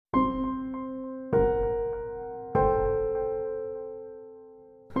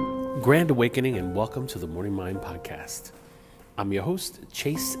Grand Awakening, and welcome to the Morning Mind Podcast. I'm your host,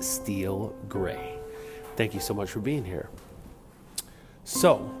 Chase Steele Gray. Thank you so much for being here.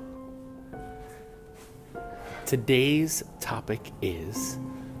 So, today's topic is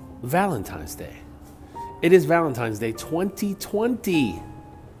Valentine's Day. It is Valentine's Day 2020.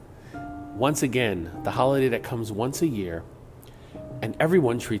 Once again, the holiday that comes once a year, and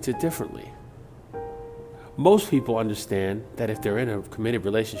everyone treats it differently. Most people understand that if they're in a committed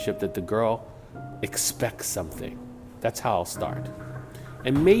relationship, that the girl expects something. That's how I'll start.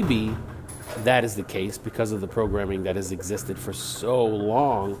 And maybe that is the case because of the programming that has existed for so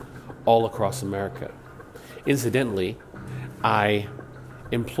long all across America. Incidentally, I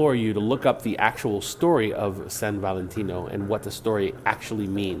implore you to look up the actual story of San Valentino and what the story actually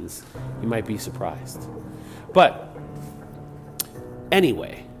means. You might be surprised. But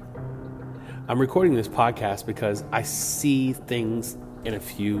anyway, I'm recording this podcast because I see things in a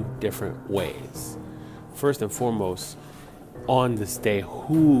few different ways. First and foremost, on this day,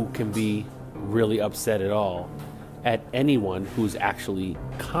 who can be really upset at all at anyone who's actually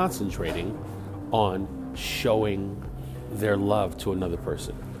concentrating on showing their love to another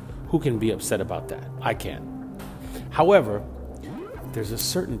person? Who can be upset about that? I can. However, there's a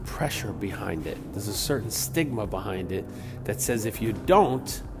certain pressure behind it. There's a certain stigma behind it that says if you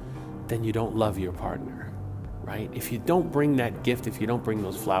don't, then you don't love your partner, right? If you don't bring that gift, if you don't bring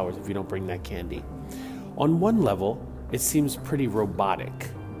those flowers, if you don't bring that candy. On one level, it seems pretty robotic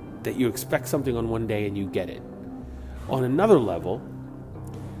that you expect something on one day and you get it. On another level,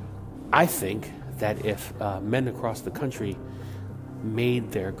 I think that if men across the country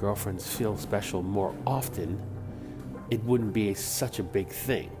made their girlfriends feel special more often, it wouldn't be such a big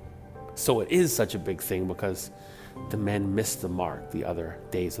thing. So it is such a big thing because the men miss the mark the other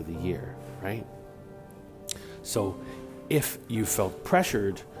days of the year, right? So if you felt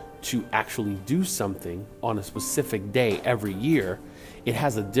pressured to actually do something on a specific day every year, it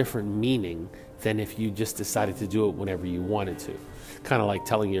has a different meaning than if you just decided to do it whenever you wanted to. Kind of like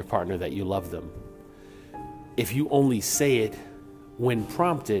telling your partner that you love them. If you only say it when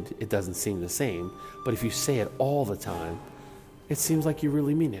prompted, it doesn't seem the same. But if you say it all the time, it seems like you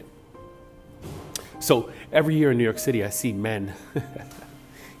really mean it. So every year in New York City, I see men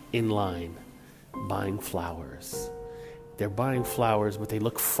in line buying flowers. They're buying flowers, but they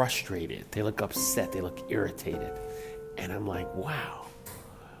look frustrated. They look upset. They look irritated. And I'm like, wow,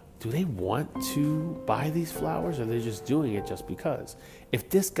 do they want to buy these flowers, or are they just doing it just because? If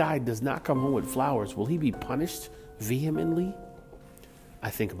this guy does not come home with flowers, will he be punished vehemently?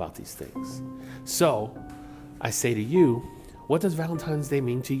 I think about these things. So I say to you, what does Valentine's Day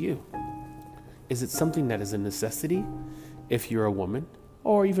mean to you? Is it something that is a necessity if you're a woman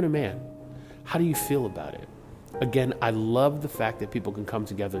or even a man? How do you feel about it? Again, I love the fact that people can come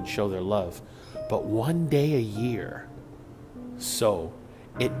together and show their love, but one day a year. So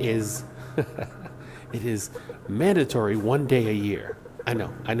it is it is mandatory one day a year. I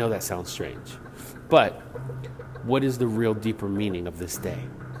know that sounds strange. But what is the real deeper meaning of this day?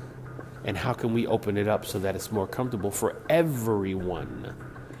 And how can we open it up so that it's more comfortable for everyone?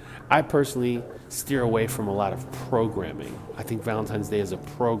 I personally steer away from a lot of programming. I think Valentine's Day is a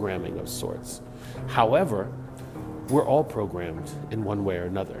programming of sorts. However, we're all programmed in one way or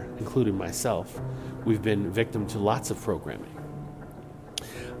another, including myself. We've been victim to lots of programming.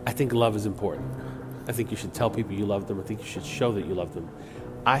 I think love is important. I think you should tell people you love them. I think you should show that you love them.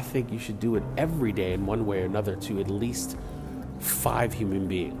 I think you should do it every day in one way or another to at least 5 human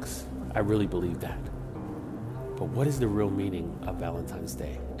beings. I really believe that. But what is the real meaning of Valentine's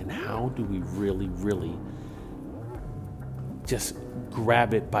Day? And how do we really, really just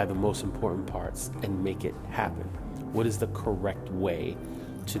grab it by the most important parts and make it happen? What is the correct way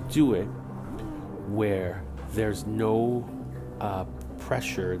to do it where there's no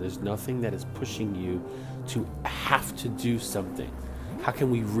pressure, there's nothing that is pushing you to have to do something? How can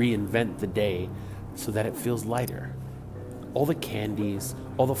we reinvent the day so that it feels lighter? All the candies,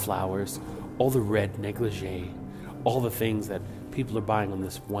 all the flowers, all the red negligee, all the things that people are buying on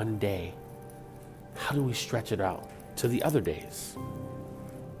this one day, how do we stretch it out to the other days?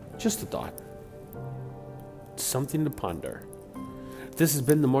 Just a thought. Something to ponder. This has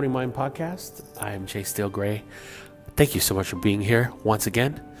been the Morning Mind Podcast. I am Chase Steele Gray. Thank you so much for being here once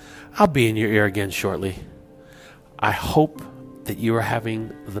again. I'll be in your ear again shortly. I hope that you are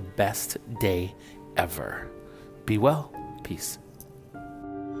having the best day ever. Be well. Peace.